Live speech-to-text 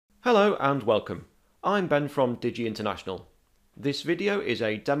Hello and welcome. I'm Ben from Digi International. This video is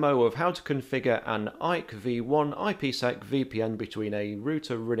a demo of how to configure an IKEv1 IPsec VPN between a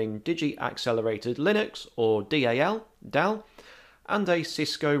router running Digi Accelerated Linux or DAL, and a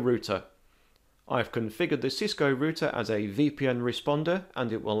Cisco router. I've configured the Cisco router as a VPN responder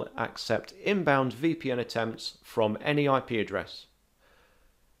and it will accept inbound VPN attempts from any IP address.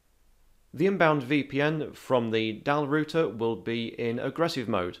 The inbound VPN from the DAL router will be in aggressive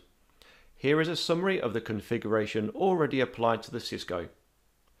mode. Here is a summary of the configuration already applied to the Cisco.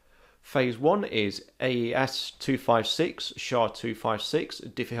 Phase 1 is AES256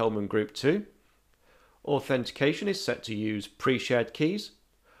 SHA-256 Diffie-Hellman Group 2. Authentication is set to use pre-shared keys.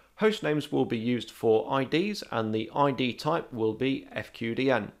 Hostnames will be used for IDs and the ID type will be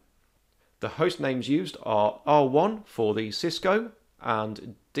FQDN. The hostnames used are R1 for the Cisco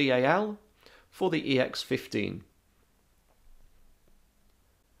and DAL for the EX15.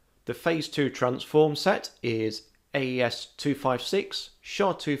 The Phase 2 transform set is AES256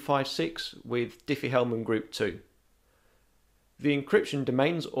 SHA-256 with Diffie-Hellman Group 2. The encryption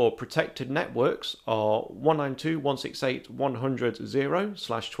domains or protected networks are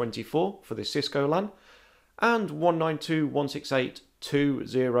 192.168.100/24 for the Cisco LAN and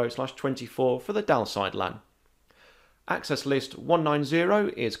 192.168.20/24 for the DAL side LAN. Access list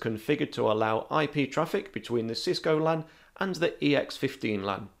 190 is configured to allow IP traffic between the Cisco LAN and the EX15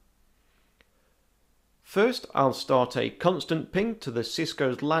 LAN. First, I'll start a constant ping to the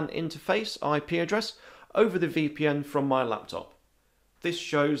Cisco's LAN interface IP address over the VPN from my laptop. This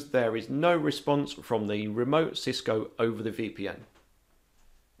shows there is no response from the remote Cisco over the VPN.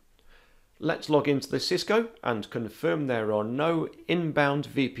 Let's log into the Cisco and confirm there are no inbound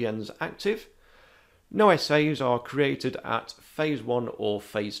VPNs active. No SAs are created at Phase 1 or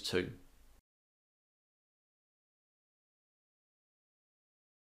Phase 2.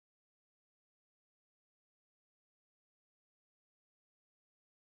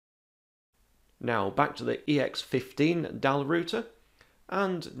 Now back to the EX15 DAL router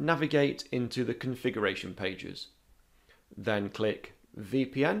and navigate into the configuration pages. Then click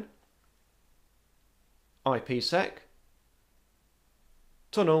VPN, IPsec,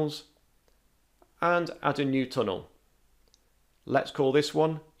 tunnels, and add a new tunnel. Let's call this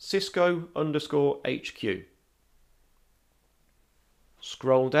one Cisco_HQ.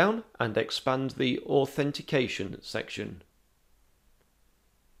 Scroll down and expand the authentication section.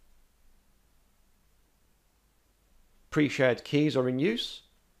 Pre-shared keys are in use.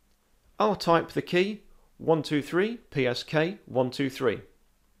 I'll type the key 123 PSK 123.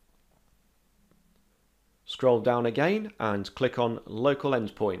 Scroll down again and click on Local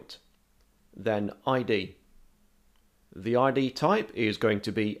Endpoint. Then ID. The ID type is going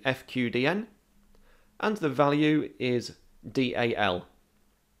to be FQDN and the value is DAL.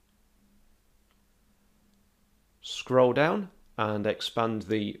 Scroll down and expand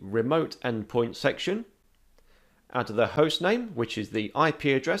the Remote Endpoint section. Add the hostname, which is the IP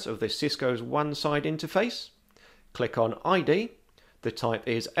address of the Cisco's WAN side interface. Click on ID. The type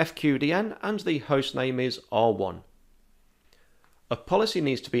is FQDN and the hostname is R1. A policy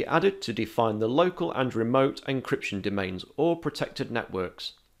needs to be added to define the local and remote encryption domains or protected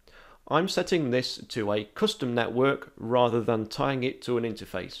networks. I'm setting this to a custom network rather than tying it to an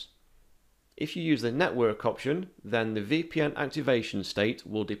interface. If you use the network option, then the VPN activation state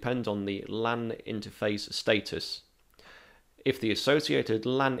will depend on the LAN interface status. If the associated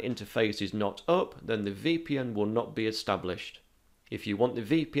LAN interface is not up, then the VPN will not be established. If you want the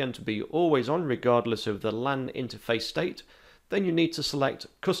VPN to be always on regardless of the LAN interface state, then you need to select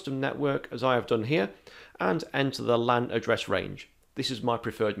Custom Network, as I have done here, and enter the LAN address range. This is my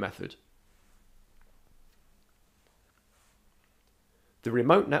preferred method. The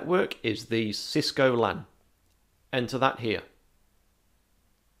remote network is the Cisco LAN. Enter that here.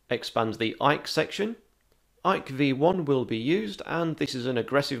 Expand the IKE section. IKEv1 will be used and this is an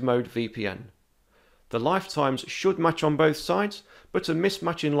aggressive mode VPN. The lifetimes should match on both sides, but a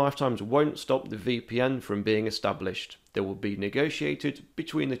mismatch in lifetimes won't stop the VPN from being established. They will be negotiated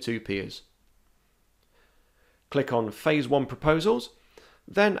between the two peers. Click on Phase 1 Proposals,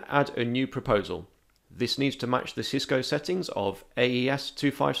 then add a new proposal. This needs to match the Cisco settings of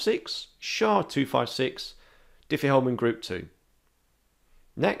AES256, SHA-256, Diffie-Hellman Group 2.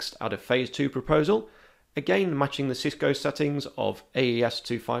 Next, add a Phase 2 proposal, again matching the Cisco settings of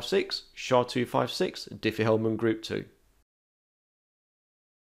AES256, SHA-256, Diffie-Hellman Group 2.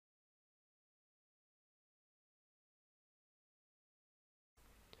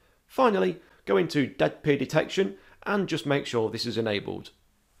 Finally, go into dead peer detection and just make sure this is enabled.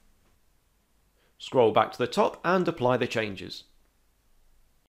 Scroll back to the top and apply the changes.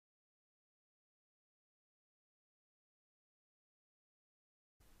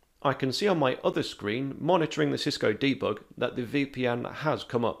 I can see on my other screen, monitoring the Cisco debug, that the VPN has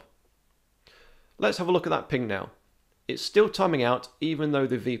come up. Let's have a look at that ping now. It's still timing out even though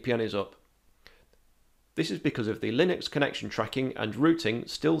the VPN is up. This is because of the Linux connection tracking and routing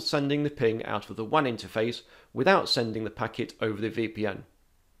still sending the ping out of the WAN interface without sending the packet over the VPN.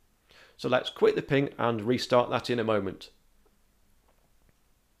 So let's quit the ping and restart that in a moment.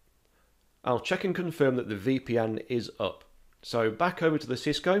 I'll check and confirm that the VPN is up. So back over to the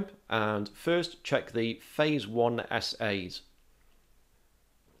Cisco and first check the Phase 1 SAs.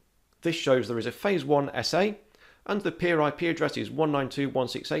 This shows there is a Phase 1 SA and the peer IP address is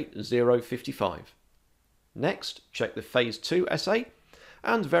 192.168.0.55. Next, check the Phase 2 SA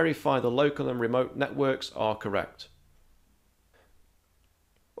and verify the local and remote networks are correct.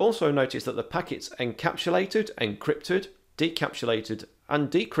 Also notice that the packets encapsulated, encrypted, decapsulated and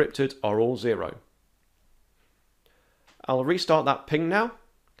decrypted are all 0. I'll restart that ping now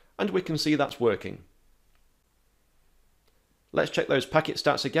and we can see that's working. Let's check those packet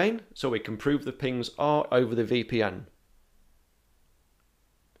stats again so we can prove the pings are over the VPN.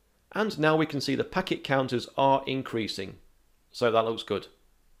 And now we can see the packet counters are increasing, so that looks good.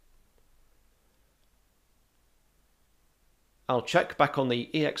 I'll check back on the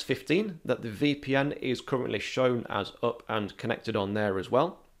EX15 that the VPN is currently shown as up and connected on there as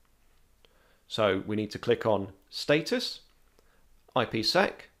well. So we need to click on Status,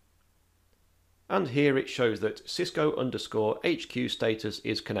 IPsec, and here it shows that Cisco_HQ status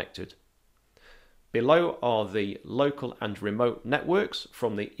is connected. Below are the local and remote networks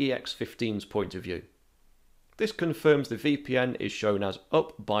from the EX15's point of view. This confirms the VPN is shown as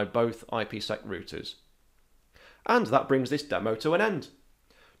up by both IPsec routers. And that brings this demo to an end.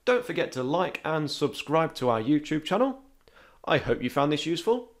 Don't forget to like and subscribe to our YouTube channel. I hope you found this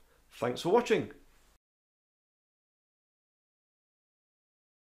useful. Thanks for watching.